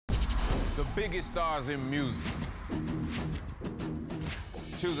biggest stars in music.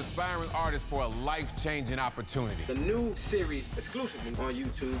 Choose aspiring artists for a life-changing opportunity. The new series exclusively on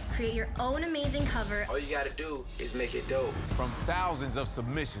YouTube. Create your own amazing cover. All you gotta do is make it dope. From thousands of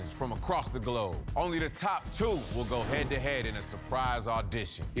submissions from across the globe, only the top 2 will go head-to-head in a surprise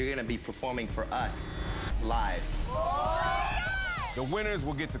audition. You're gonna be performing for us live. The winners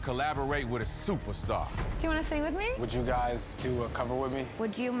will get to collaborate with a superstar. Do you want to sing with me? Would you guys do a cover with me?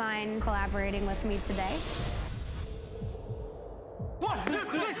 Would you mind collaborating with me today?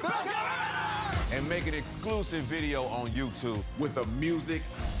 And make an exclusive video on YouTube with a music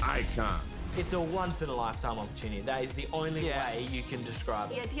icon. It's a once-in-a-lifetime opportunity. That is the only way you can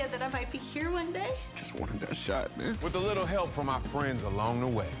describe it. The idea that I might be here one day. Just wanted that shot, man. With a little help from our friends along the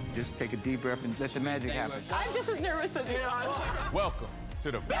way. Just take a deep breath and let the magic happen. I'm just as nervous as you are. Welcome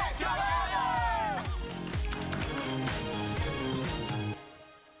to the Best.Cover.Ever!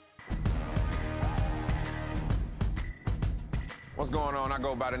 What's going on? I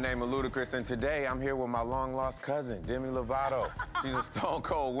go by the name of Ludacris, and today I'm here with my long-lost cousin, Demi Lovato. She's a stone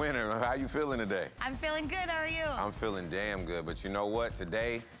cold winner. How you feeling today? I'm feeling good, how are you? I'm feeling damn good, but you know what?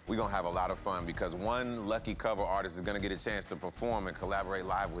 Today, we're gonna have a lot of fun because one lucky cover artist is gonna get a chance to perform and collaborate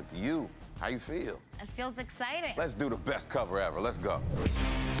live with you. How you feel? It feels exciting. Let's do the best cover ever. Let's go.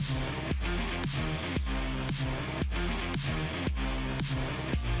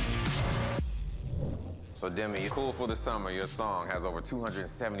 So Demi, Cool for the Summer, your song has over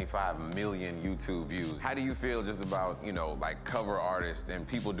 275 million YouTube views. How do you feel just about, you know, like cover artists and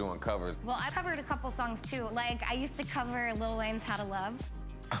people doing covers? Well, I covered a couple songs too. Like, I used to cover Lil Wayne's How to Love.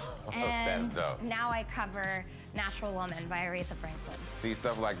 And That's dope. now I cover Nashville Woman by Aretha Franklin. See,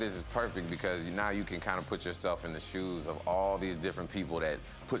 stuff like this is perfect because now you can kind of put yourself in the shoes of all these different people that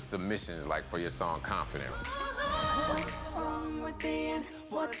put submissions like for your song Confident. What's wrong with being?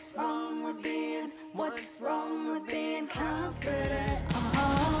 What's wrong with being? What's wrong with being confident?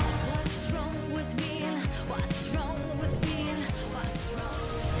 What's wrong with being? What's wrong with being? What's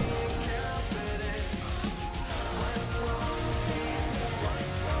wrong with being confident? What's wrong with being?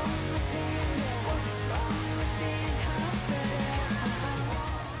 What's wrong with being? What's wrong with being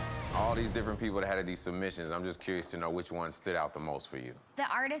confident? All these different people that had these submissions, I'm just curious to know which one stood out the most for you. The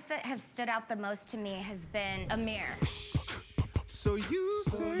artists that have stood out the most to me has been AHMIR. So you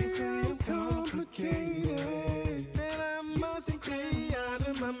say I'm complicated, and I must be out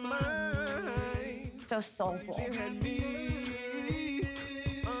of my mind. So soulful.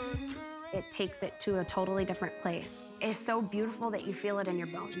 It takes it to a totally different place. It's so beautiful that you feel it in your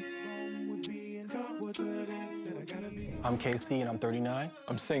bones. I'm KC and I'm 39.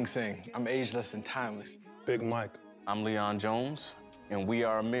 I'm Sing Sing. I'm ageless and timeless. Big Mike. I'm Leon Jones, and we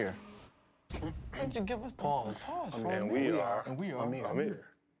are AHMIR. Why'd you give us the pause? And we are AHMIR.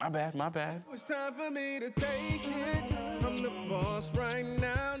 My bad, my bad. It's time for me to take it from the boss right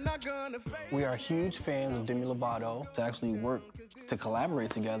now. Not gonna fake. We are huge fans of Demi Lovato. To actually work, to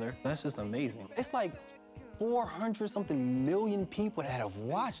collaborate together, that's just amazing. It's like 400-something million people that have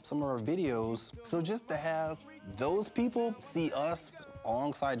watched some of our videos. So just to have those people see us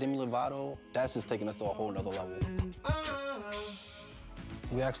alongside Demi Lovato, that's just taking us to a whole nother level.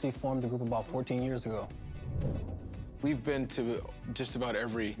 We actually formed the group about 14 years ago. We've been to just about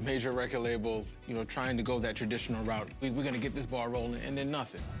every major record label, you know, trying to go that traditional route. We're gonna get this ball rolling, and then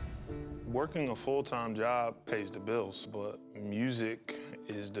nothing. Working a full-time job pays the bills, but music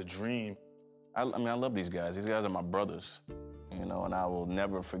is the dream. I mean, I love these guys. These guys are my brothers, you know, and I will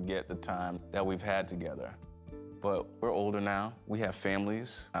never forget the time that we've had together. But we're older now. We have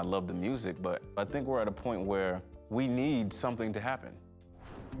families. I love the music, but I think we're at a point where we need something to happen.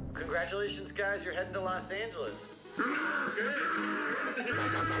 Congratulations, guys. You're heading to Los Angeles. About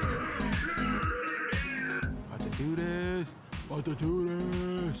to do this. About to do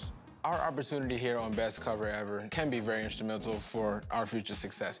this. Our opportunity here on Best.Cover.Ever can be very instrumental for our future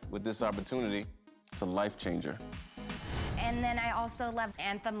success. With this opportunity, it's a life changer. And then I also love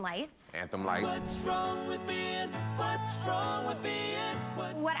Anthem Lights. Anthem Lights. What's wrong with being? What's wrong with being?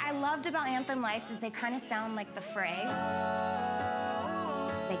 What I loved about Anthem Lights is they kind of sound like The Fray.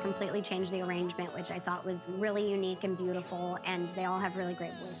 They completely changed the arrangement, which I thought was really unique and beautiful, and they all have really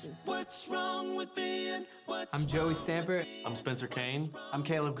great voices. What's wrong with being? I'm Joey Stamper. I'm Spencer Kane. I'm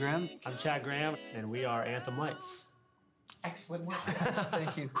Caleb Grimm. I'm Chad Graham, and we are Anthem Lights. Excellent work.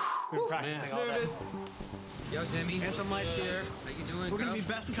 Thank you. We've been practicing all day. Yo, Demi. Anthem Lights here. How you doing? We're gonna be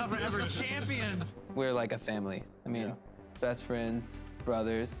Best.Cover.Ever champions. We're like a family. I mean, best friends,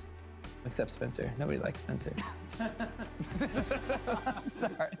 brothers. Except Spencer. Nobody likes Spencer.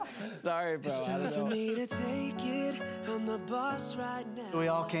 Sorry, bro. It's time for me to take it. I'm the boss right now. We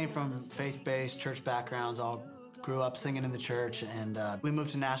all came from faith-based church backgrounds, all grew up singing in the church, and we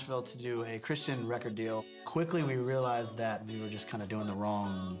moved to Nashville to do a Christian record deal. Quickly, we realized that we were just kind of doing the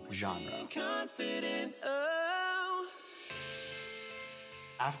wrong genre. Confident, oh.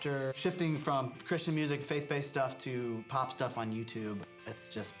 After shifting from Christian music, faith-based stuff to pop stuff on YouTube, it's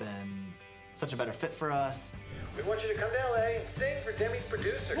just been such a better fit for us. We want you to come to LA and sing for Demi's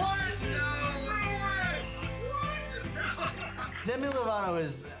producer. What? Demi Lovato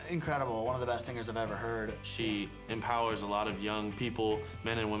is incredible, one of the best singers I've ever heard. She empowers a lot of young people,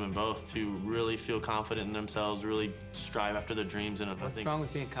 men and women both, to really feel confident in themselves, really strive after their dreams. And What's wrong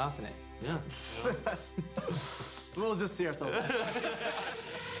with being confident? Yeah. We'll just see ourselves.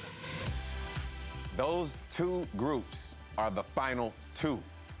 Those two groups are the final two.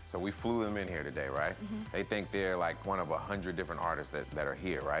 So we flew them in here today, right? They think they're like one of 100 different artists that are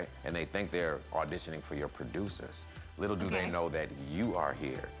here, right? And they think they're auditioning for your producers. Little do they know that you are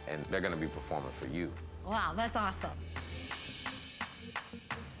here, and they're gonna be performing for you. Wow, that's awesome.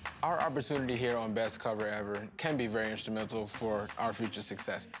 Our opportunity here on Best.Cover.Ever can be very instrumental for our future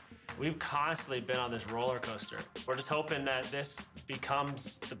success. We've constantly been on this roller coaster. We're just hoping that this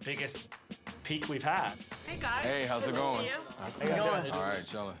becomes the biggest peak we've had. Hey, guys. Hey, how's it going? How you going? All right,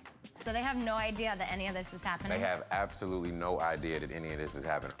 chilling. So they have no idea that any of this is happening? They have absolutely no idea that any of this is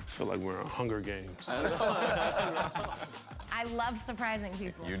happening. I feel like we're in Hunger Games. I love surprising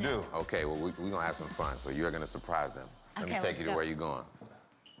people. You do? Okay, well, we're gonna have some fun, so you're gonna surprise them. Let me Okay, take you to let's where go. you're going.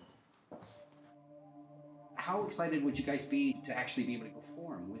 How excited would you guys be to actually be able to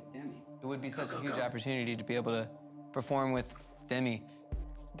perform with Demi? It would be such a huge opportunity to be able to perform with Demi.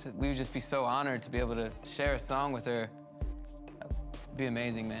 We would just be so honored to be able to share a song with her. It'd be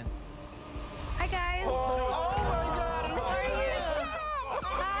amazing, man. Hi, guys. Oh my God! How are you?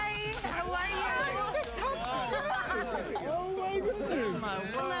 Hi. How are you? Oh my goodness!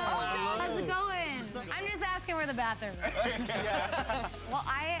 Hello. How's it going? I'm just asking where the bathroom is. Well,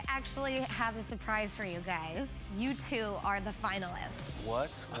 I actually have a surprise for you guys. You two are the finalists. What?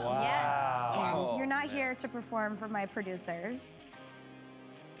 Yes. And you're not here to perform for my producers.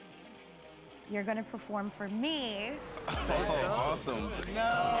 You're gonna perform for me. Awesome. And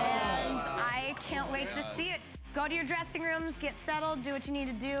I can't wait to see it. Go to your dressing rooms, get settled, do what you need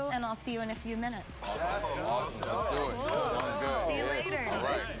to do, and I'll see you in a few minutes. Awesome. Let's do it. Cool. See you later. All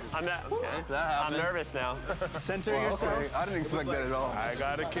right. I'm nervous now. Center yourself. Okay, I didn't expect that at all. I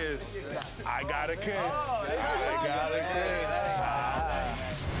got a kiss. I got a kiss. I got a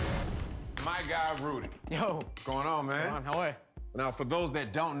kiss. My guy, Rudy. Yo. What's going on, man? How are you? Now, for those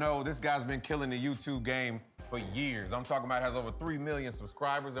that don't know, this guy's been killing the YouTube game for years. I'm talking about has over 3 million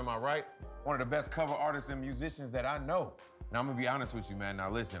subscribers, am I right? One of the best cover artists and musicians that I know. Now, I'm gonna be honest with you, man. Now,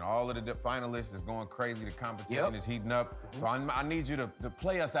 listen, all of the finalists is going crazy. The competition is heating up. So I need you to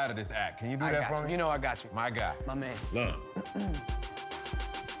play us out of this act. Can you do that for me? You know I got you. My guy. My man. Love.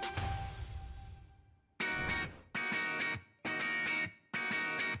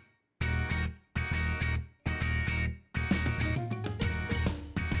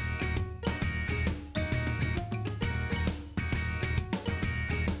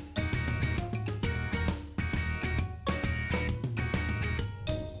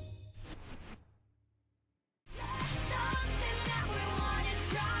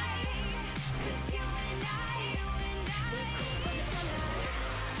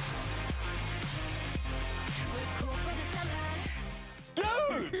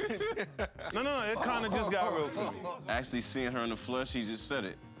 No, it kind of just got real for me. Actually, seeing her in the flesh, he just said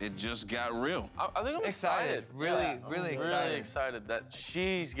it. It just got real. I think I'm excited. Really excited. Really excited that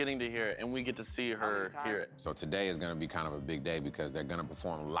she's getting to hear it and we get to see her hear it. So today is gonna be kind of a big day because they're gonna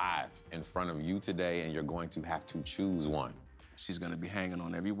perform live in front of you today, and you're going to have to choose one. She's gonna be hanging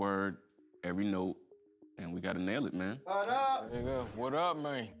on every word, every note, and we gotta nail it, man. What up? There you go. What up,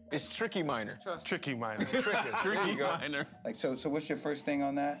 man? It's tricky minor. Tricky minor. Tricky minor. Like, so what's your first thing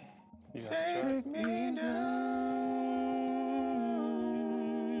on that? Take me down.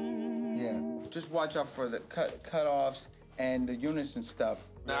 Yeah. Just watch out for the cut-offs and the unison stuff.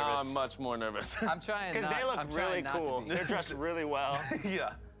 Now I'm much more nervous. I'm trying Because not. they look I'm really trying not cool. to be. They're dressed really well.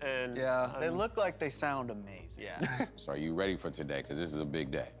 Yeah. And Yeah. They look like they sound amazing. yeah. So are you ready for today? Because this is a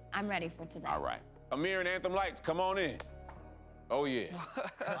big day. I'm ready for today. All right. AHMIR and Anthem Lights, come on in. Oh, yeah.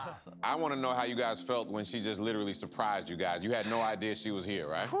 I want to know how you guys felt when she just literally surprised you guys. You had no idea she was here,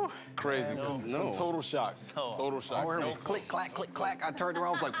 right? Crazy. No. Total shock. Total shock. All I heard was click, clack, click, clack. I turned around,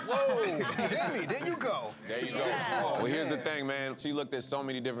 I was like, whoa, Demi, there you go. There you go. Well, here's the thing, man. She looked at so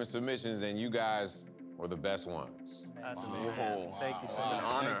many different submissions, and you guys were the best ones. That's amazing. Thank you. It's an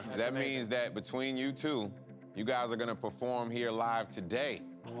honor. That means that between you two, you guys are gonna perform here live today.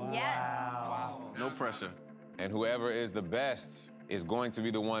 Yes. Wow. No pressure. And whoever is the best is going to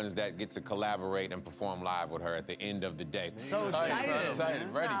be the ones that get to collaborate and perform live with her at the end of the day. So excited.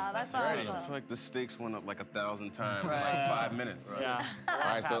 Ready. Aw, that's Ready. awesome. I feel like the stakes went up like 1,000 times in like 5 minutes. Yeah. All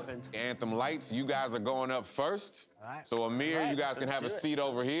right, so Anthem Lights, you guys are going up first. right. So Amir, you guys can have a seat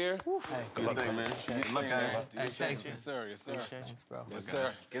over here. Hey, Good luck, man. Good luck, guys. Hey, thanks. Yes, sir. Yes, sir. Thanks, bro. Yes,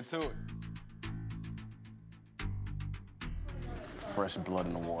 sir. Get to it. Fresh blood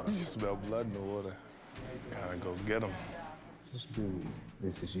in the water. You smell blood in the water. Gotta go get them. Just do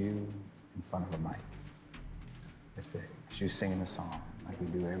This Is You in front of a mic. That's it. It's you singing a song like we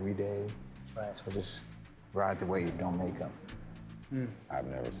do every day. Right. So just ride the wave, don't make up. I've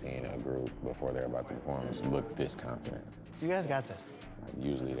never seen a group before they're about to perform look this confident. you guys got this. Like,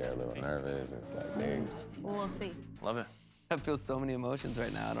 usually they're a little nervous. It's like they. We'll see. Love it. I feel so many emotions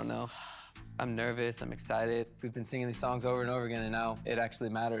right now, I don't know. I'm nervous, I'm excited. We've been singing these songs over and over again, and now it actually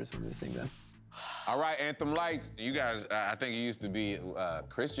matters when we sing them. All right, Anthem Lights. You guys, I think you used to be a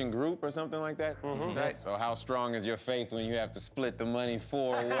Christian group or something like that. Okay. So how strong is your faith when you have to split the money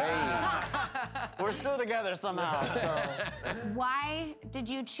 4 ways? We're still together somehow. So. Why did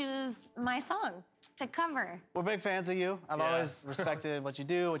you choose my song to cover? We're big fans of you. I've always respected what you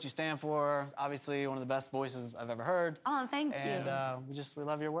do, what you stand for. Obviously, one of the best voices I've ever heard. Oh, thank you. And we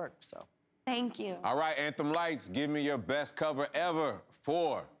love your work, so. Thank you. All right, Anthem Lights, give me your best cover ever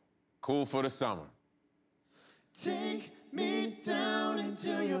for Cool for the Summer. Take me down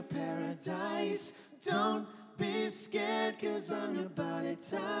into your paradise. Don't be scared, cause I'm your body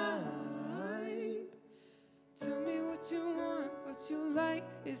type. Tell me what you want, what you like,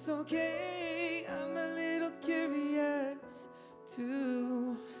 it's okay. I'm a little curious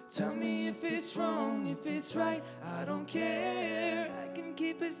too. Tell me if it's wrong, if it's right, I don't care. I can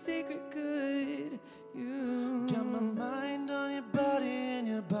keep a secret good. You got my mind on your body and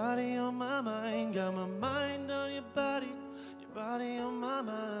your body on my mind. Got my mind on your body on my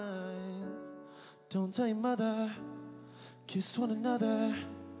mind. Don't tell your mother, kiss one another,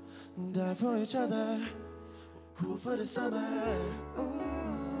 die for each other. Cool for the summer.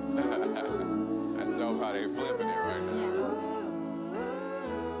 That's dope how they flipping it right now.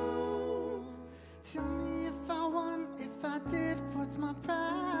 Tell me if I won, if I did, what's my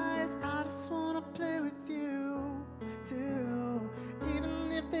prize? I just wanna play with you, too.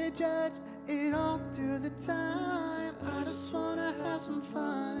 Even if they judge, it all through the time. I just wanna have some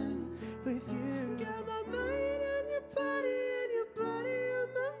fun with you. Got my mind on your body and your body on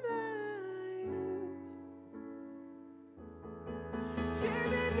my mind.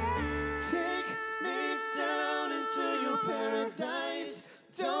 Take me down into your paradise.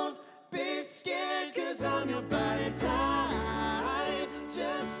 Don't be scared, cause I'm your body type.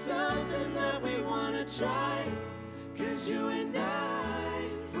 Just something that we wanna try. Cause you and I,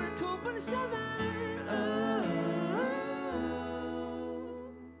 we're cool for the summer.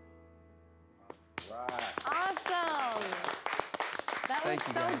 Awesome. That was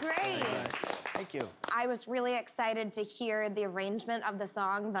so great. Thank you. I was really excited to hear the arrangement of the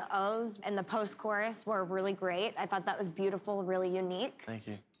song. The O's and the post-chorus were really great. I thought that was beautiful, really unique. Thank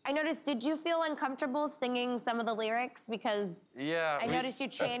you. I noticed, did you feel uncomfortable singing some of the lyrics? Because I noticed you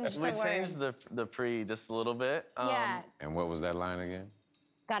changed the words. We changed the pre just a little bit. Yeah. And what was that line again?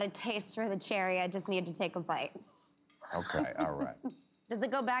 Got a taste for the cherry, I just need to take a bite. Okay, all right. Does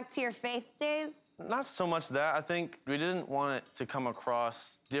it go back to your faith days? Not so much that. I think we didn't want it to come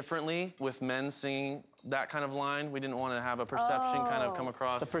across differently with men singing that kind of line. We didn't want to have a perception kind of come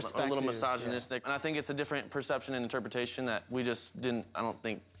across a little misogynistic. And I think it's a different perception and interpretation that we just didn't, I don't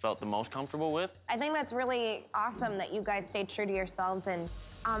think, felt the most comfortable with. I think that's really awesome that you guys stayed true to yourselves. And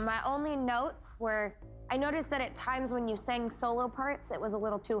my only notes were, I noticed that at times when you sang solo parts, it was a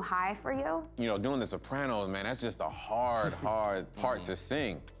little too high for you. You know, doing the sopranos, man, that's just a hard part to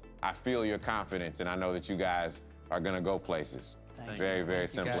sing. I feel your confidence, and I know that you guys are gonna go places. Very, very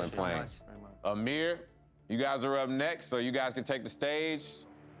simple and plain. Amir, you guys are up next, so you guys can take the stage.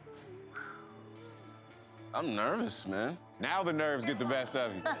 I'm nervous, man. Now the nerves get the best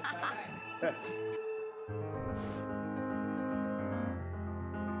of you.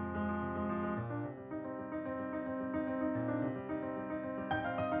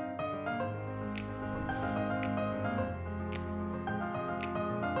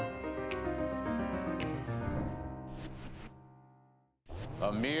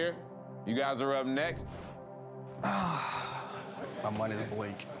 AHMIR, you guys are up next. My money's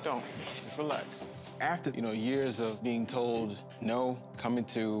blank. Don't. Just relax. After, years of being told no, coming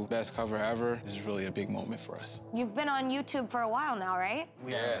to Best.Cover.Ever, this is really a big moment for us. You've been on YouTube for a while now, right?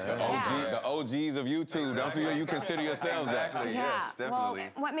 Yeah, the OGs of YouTube. Don't you consider yourselves that? Exactly, yes, definitely.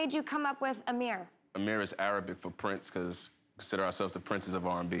 Well, what made you come up with AHMIR? AHMIR is Arabic for Prince, because we consider ourselves the princes of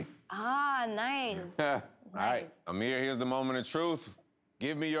R&B. Ah, nice. All right, AHMIR, here's the moment of truth.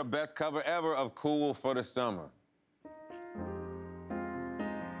 Give me your best cover ever of Cool for the Summer.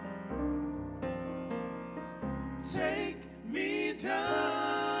 Take me down.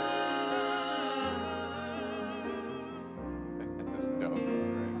 That's dope.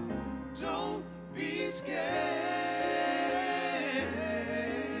 Don't be scared.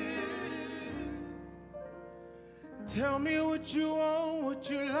 Tell me what you want, what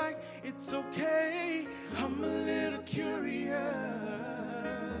you like. It's okay. I'm a little curious.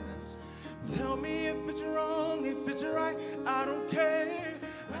 Tell me if it's wrong, if it's right. I don't care.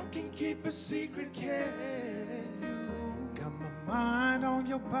 I can keep a secret, can you? Got my mind on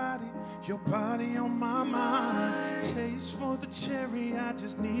your body on my mind. Taste for the cherry, I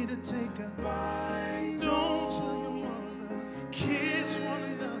just need to take a bite. Don't tell your mother, kiss one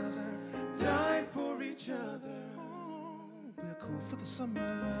another, die for each other. We're cool for the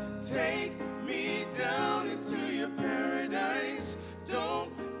summer. Take me down into your paradise.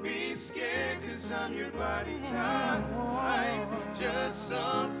 Don't be scared, 'cause I'm your body type. Just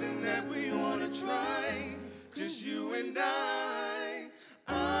something that we wanna try. 'Cause you and I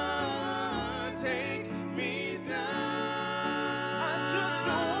take me down. I just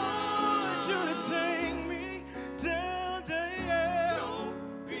want you to take me down, yeah. Don't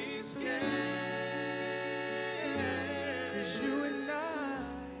be scared. 'Cause you and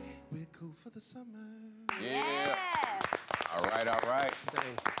we're cool for the summer. Yeah. All right.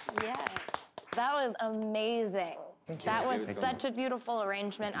 Yeah. That was amazing. That was such a beautiful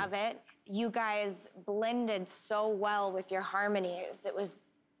arrangement of it. You guys blended so well with your harmonies. It was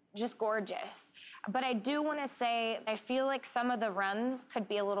just gorgeous. But I do want to say, I feel like some of the runs could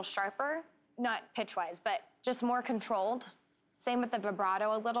be a little sharper, not pitch-wise, but just more controlled. Same with the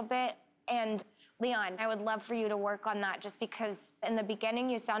vibrato a little bit. And Leon, I would love for you to work on that, just because in the beginning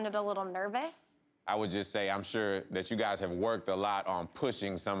you sounded a little nervous. I would just say, I'm sure that you guys have worked a lot on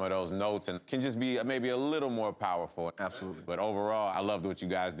pushing some of those notes and can just be maybe a little more powerful. Absolutely. But overall, I loved what you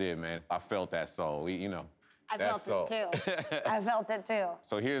guys did, man. I felt that soul, I felt it too. I felt it too.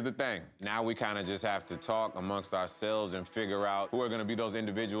 So here's the thing. Now we kind of just have to talk amongst ourselves and figure out who are going to be those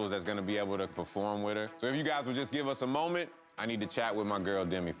individuals that's going to be able to perform with her. So if you guys would just give us a moment, I need to chat with my girl,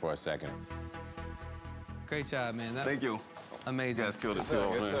 Demi, for a second. Great job, man. Thank you. Amazing. You guys killed it too,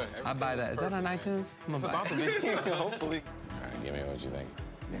 man. I buy that. Is that on iTunes? I'm It's gonna about buy to it. be, hopefully. All right, give me what you think.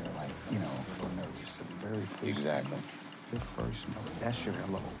 They're like, we're nervous. The very first Exactly. note, the first note, that's your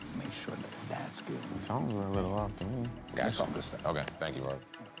hello. Make sure that's good. The tones were a little off to me. That's all good stuff. Okay, thank you, Robert.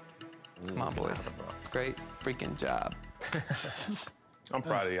 Come on, boys. Great freaking job. I'm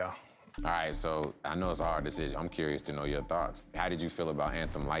proud of y'all. All right, so I know it's a hard decision. I'm curious to know your thoughts. How did you feel about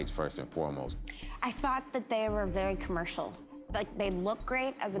Anthem Lights first and foremost? I thought that they were very commercial. Like, they look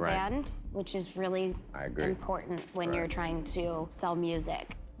great as a band, which is really important when you're trying to sell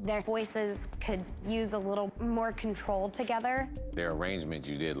music. Their voices could use a little more control together. Their arrangement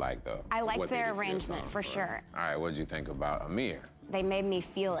you did like, though. I liked their arrangement, for sure. All right, what did you think about AHMIR? They made me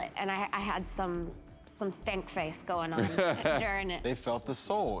feel it, and I had some stank face going on during it. They felt the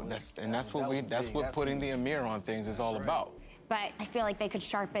soul, that's what putting the AHMIR on things is all about. But I feel like they could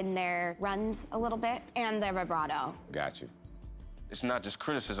sharpen their runs a little bit and their vibrato. Got you. It's not just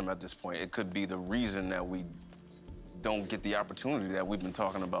criticism at this point. It could be the reason that we don't get the opportunity that we've been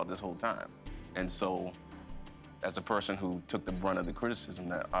talking about this whole time. And so, as a person who took the brunt of the criticism,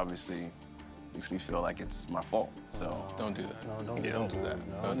 that obviously makes me feel like it's my fault. So don't do that. Don't do that.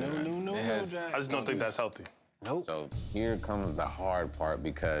 No, I just don't think that's healthy. Nope. So here comes the hard part,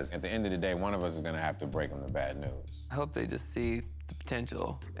 because at the end of the day, one of us is gonna have to break them the bad news. I hope they just see the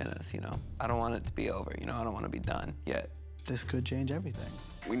potential in us, I don't want it to be over, I don't want to be done yet. This could change everything.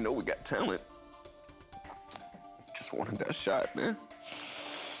 we know we got talent. Just wanted that shot, man.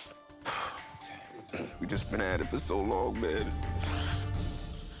 We just been at it for so long, man.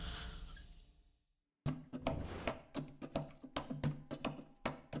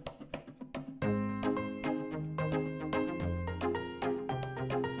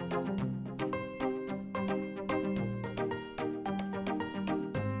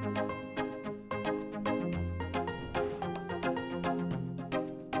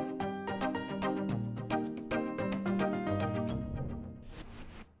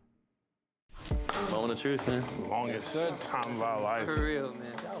 the truth, man. Longest time of our life. For real,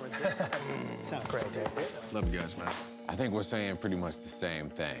 man. Sounds great, dude. Love you guys, man. I think we're saying pretty much the same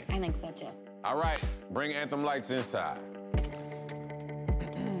thing. I think so too. All right, bring Anthem Lights inside.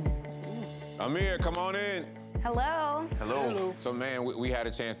 AHMIR, come on in. Hello. Hello. So, man, we had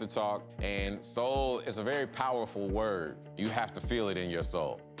a chance to talk, and soul is a very powerful word. You have to feel it in your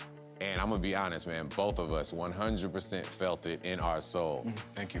soul. And I'm gonna be honest, man, both of us 100% felt it in our soul.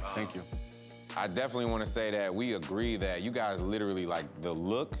 Thank you, thank you. I definitely wanna say that we agree that you guys literally, like, the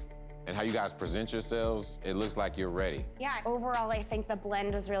look and how you guys present yourselves, it looks like you're ready. Yeah, overall, I think the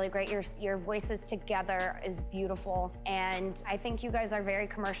blend was really great. Your voices together is beautiful. And I think you guys are very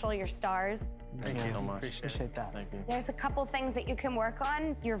commercial, you're stars. Thank you so much. Appreciate that. Thank you. There's a couple things that you can work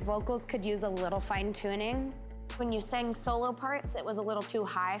on. Your vocals could use a little fine tuning. When you sang solo parts, it was a little too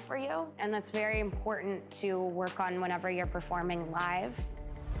high for you. And that's very important to work on whenever you're performing live.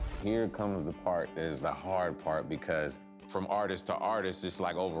 Here comes the part that is the hard part, because from artist to artist, it's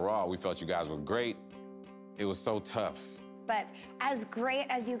like overall, we felt you guys were great. It was so tough. But as great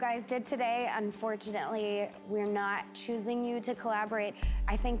as you guys did today, unfortunately, we're not choosing you to collaborate.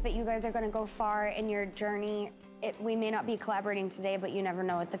 I think that you guys are gonna go far in your journey. We may not be collaborating today, but you never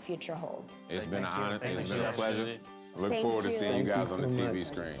know what the future holds. It's been an honor, it's been a pleasure. I look Thank forward to you. seeing you guys on the TV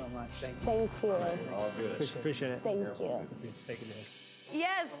screen. Thank you. All good. Appreciate it. Thank you.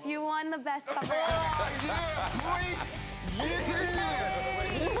 Yes, you won the best cover.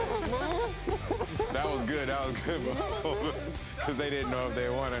 That was good, because they didn't know if they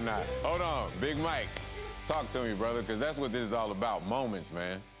won or not. Hold on, Big Mike, talk to me, brother, because that's what this is all about, moments,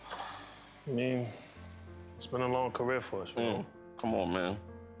 man. I mean, it's been a long career for us, you know? Come on, man.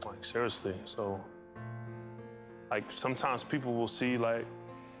 Like, seriously, so, like, sometimes people will see, like,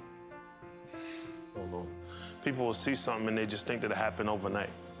 I don't know, people will see something and they just think that it happened overnight.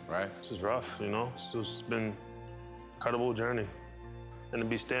 Right. This is rough, you know? It's been an incredible journey. And to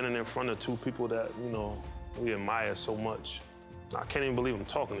be standing in front of two people that, you know, we admire so much. I can't even believe I'm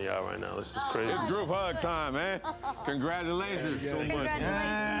talking to y'all right now. This is crazy. It's group hug time, man. Congratulations. so much.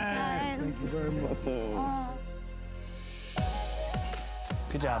 Congratulations, Thank you very much.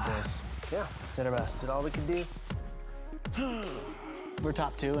 Good job, boys. Yeah. Did our best. Did all we could do. We're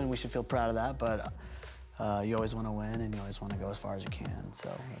top 2, and we should feel proud of that, but you always want to win, and you always want to go as far as you can,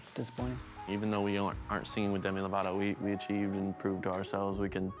 so that's disappointing. Even though we aren't singing with Demi Lovato, we achieved and proved to ourselves we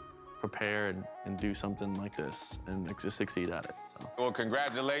can prepare and do something like this and just succeed at it. So. Well,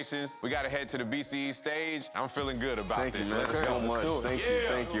 congratulations. We got to head to the BCE stage. I'm feeling good about this. Thank you, man, so much.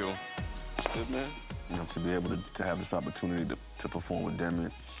 Thank you. Good, man. You know, to be able to have this opportunity to perform with Demi,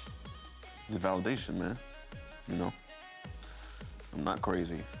 it's validation, man. You know, I'm not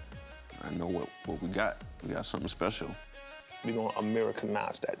crazy. I know what we got. We got something special. We're gonna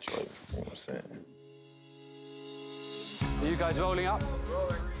Americanize that joint, you know what I'm saying? Are you guys rolling up?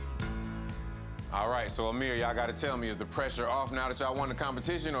 All right, so AHMIR, y'all got to tell me, is the pressure off now that y'all won the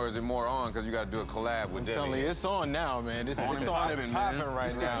competition, or is it more on because you got to do a collab with Demi? Tell me, it's on now, man. It's on popping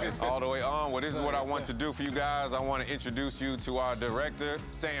right now. It's all the way on. Well, this is what I want to do for you guys. I want to introduce you to our director,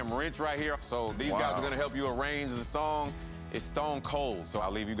 Sam Rich, right here. So these guys are going to help you arrange the song. It's stone cold, so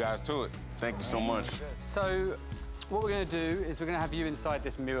I'll leave you guys to it. Thank you so much. So what we're going to do is we're going to have you inside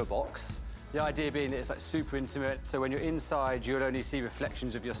this mirror box. The idea being that it's like super intimate, so when you're inside, you'll only see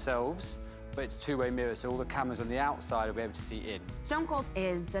reflections of yourselves, but it's two-way mirror, so all the cameras on the outside will be able to see in. Stone Cold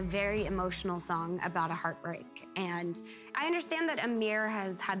is a very emotional song about a heartbreak. And I understand that AHMIR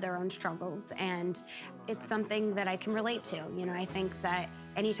has had their own struggles, and it's something that I can relate to. You know, I think that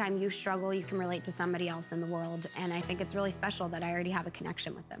anytime you struggle, you can relate to somebody else in the world. And I think it's really special that I already have a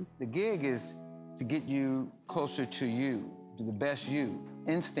connection with them. The gig is to get you closer to you, to the best you.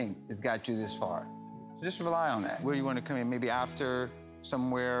 Instinct has got you this far. So just rely on that. Where do you want to come in? Maybe after,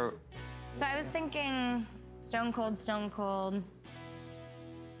 somewhere? So I was thinking Stone Cold, Stone Cold.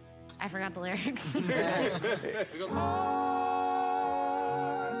 I forgot the lyrics.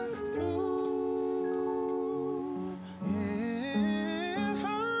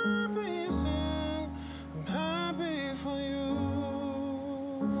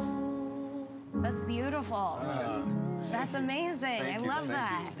 That's beautiful. That's amazing. I love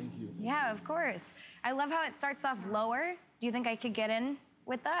that. Yeah, of course. I love how it starts off lower. Do you think I could get in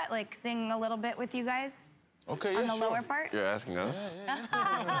with that? Like sing a little bit with you guys? Okay, on the lower part? You're asking us?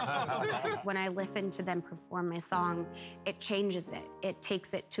 When I listen to them perform my song, it changes it. It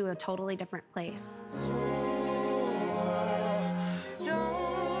takes it to a totally different place. Baby,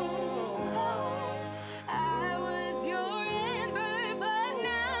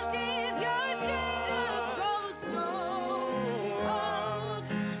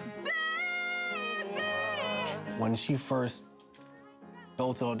 When she first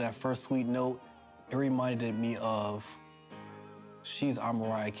belted on that first sweet note, it reminded me of she's our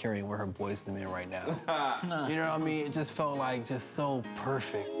Mariah Carey, we're her Boyz II Men right now. You know what I mean? It just felt like just so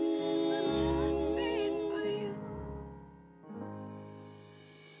perfect.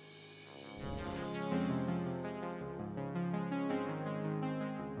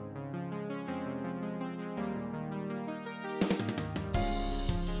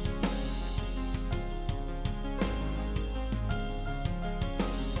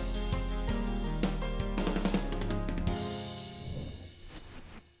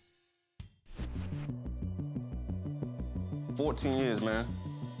 Years, man.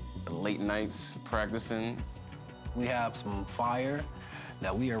 Late nights practicing. We have some fire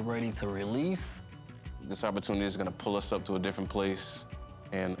that we are ready to release. This opportunity is gonna pull us up to a different place,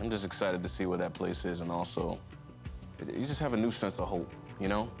 and I'm just excited to see where that place is, and also, you just have a new sense of hope, you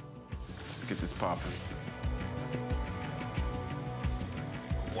know? Let's get this popping.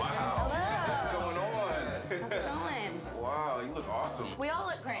 Wow. What's going on? How's it going? Wow, you look awesome. We all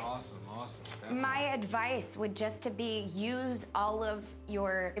look great. Awesome. My advice would just to be use all of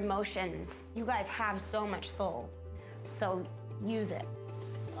your emotions. You guys have so much soul, so use it.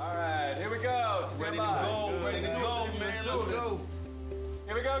 All right, here we go. Ready to go, man. Let's go.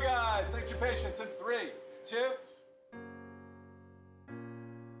 Here we go, guys. Thanks for your patience. In 3, 2.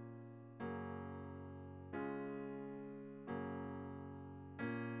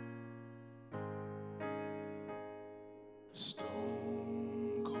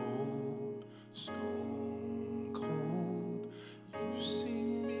 Stone cold, you see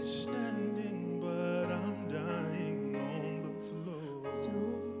me standing, but I'm dying on the floor.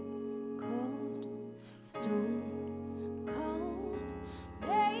 Stone cold,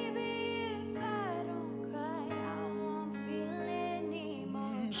 baby, if I don't cry, I won't feel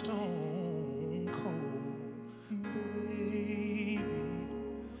anymore. Stone cold, baby,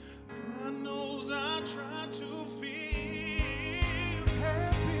 God knows I try to feel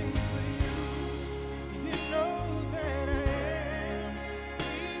happy for you. You know that I am,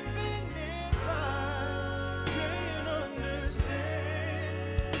 even if I can't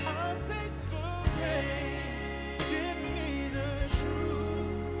understand. I'll take the pain, give me the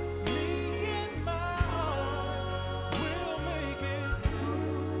truth. Me and my heart will make it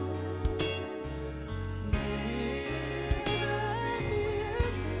through.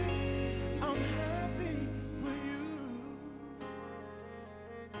 Yes, I'm happy for you.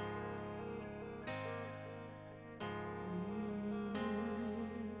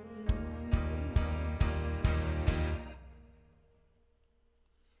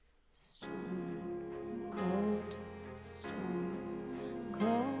 Stone cold,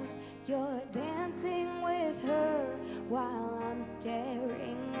 you're dancing with her while I'm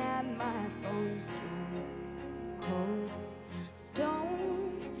staring at my phone.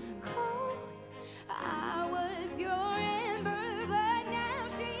 Stone cold, I was your ember, but now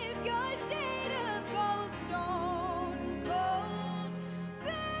she's your shade of gold. Stone cold,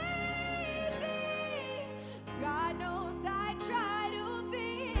 baby, God knows I try to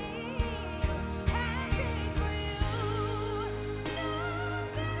feel happy for you. Know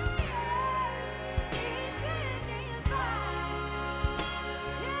that I am, even if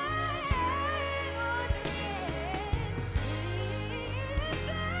I can't understand.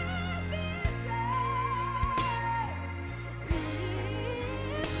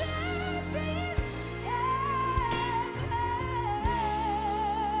 If that being said,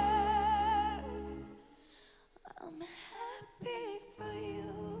 I'm happy for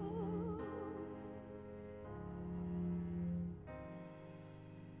you.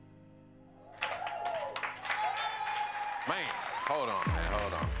 Man, hold on.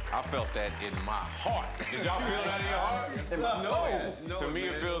 I felt that in my heart. Did y'all feel that in your heart? No. To me,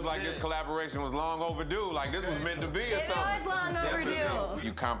 it feels like this collaboration was long overdue. Like this was meant to be or something. It was long overdue.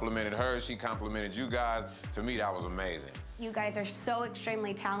 You complimented her, she complimented you guys. To me, that was amazing. You guys are so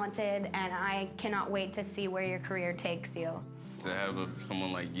extremely talented, and I cannot wait to see where your career takes you. To have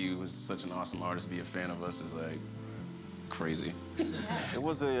someone like you, who's such an awesome artist, be a fan of us is like crazy. It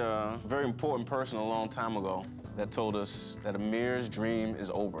was a very important person a long time ago that told us that AHMIR's dream is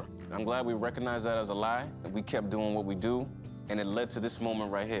over. I'm glad we recognized that as a lie, and we kept doing what we do, and it led to this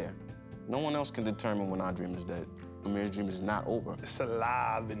moment right here. No one else can determine when our dream is dead. AHMIR's dream is not over. It's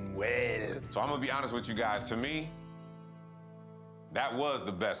alive and well. So I'm gonna be honest with you guys. To me, that was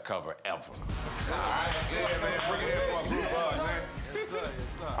the best cover ever. All right, yeah, man, bring it in for a group hug, man. Yes, sir.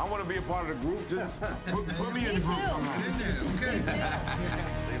 I want to be a part of the group. Just put me in the group somehow. Okay.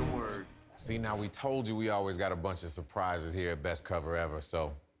 Say the word. See, now we told you we always got a bunch of surprises here at Best Cover Ever,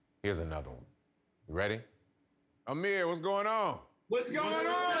 so here's another one. You ready? AHMIR, what's going on? What's going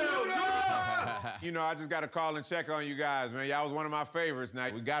on? You know, I just got to call and check on you guys, man. Y'all was one of my favorites. Now,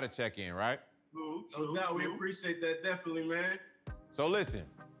 we got to check in, right? No doubt, we appreciate that definitely, man. So listen,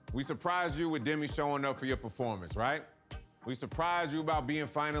 we surprised you with Demi showing up for your performance, right? We surprised you about being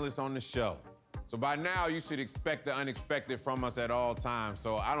finalists on the show. So by now, you should expect the unexpected from us at all times.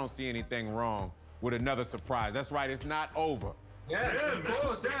 So I don't see anything wrong with another surprise. That's right, it's not over. Yeah, of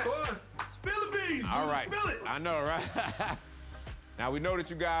course. Spill the beans. All right, Spill it. I know, right? Now, we know that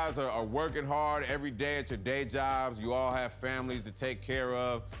you guys are working hard every day at your day jobs. You all have families to take care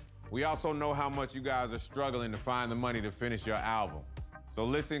of. We also know how much you guys are struggling to find the money to finish your album. So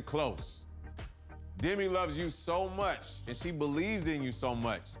listen close. Demi loves you so much, and she believes in you so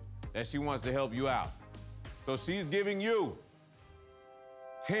much that she wants to help you out. So she's giving you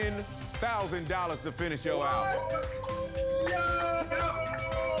 $10,000 to finish your album.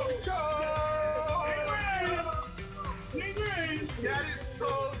 That is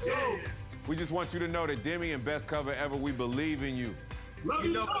so dope. We just want you to know that Demi and Best.Cover.Ever, we believe in you. Love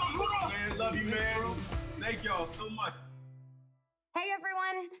you so much, man. Love you, man. Thank y'all so much. Hey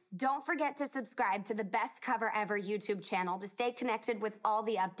everyone, don't forget to subscribe to the Best.Cover.Ever YouTube channel to stay connected with all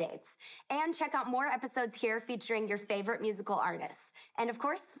the updates. And check out more episodes here featuring your favorite musical artists. And of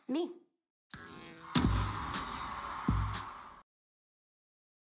course, me.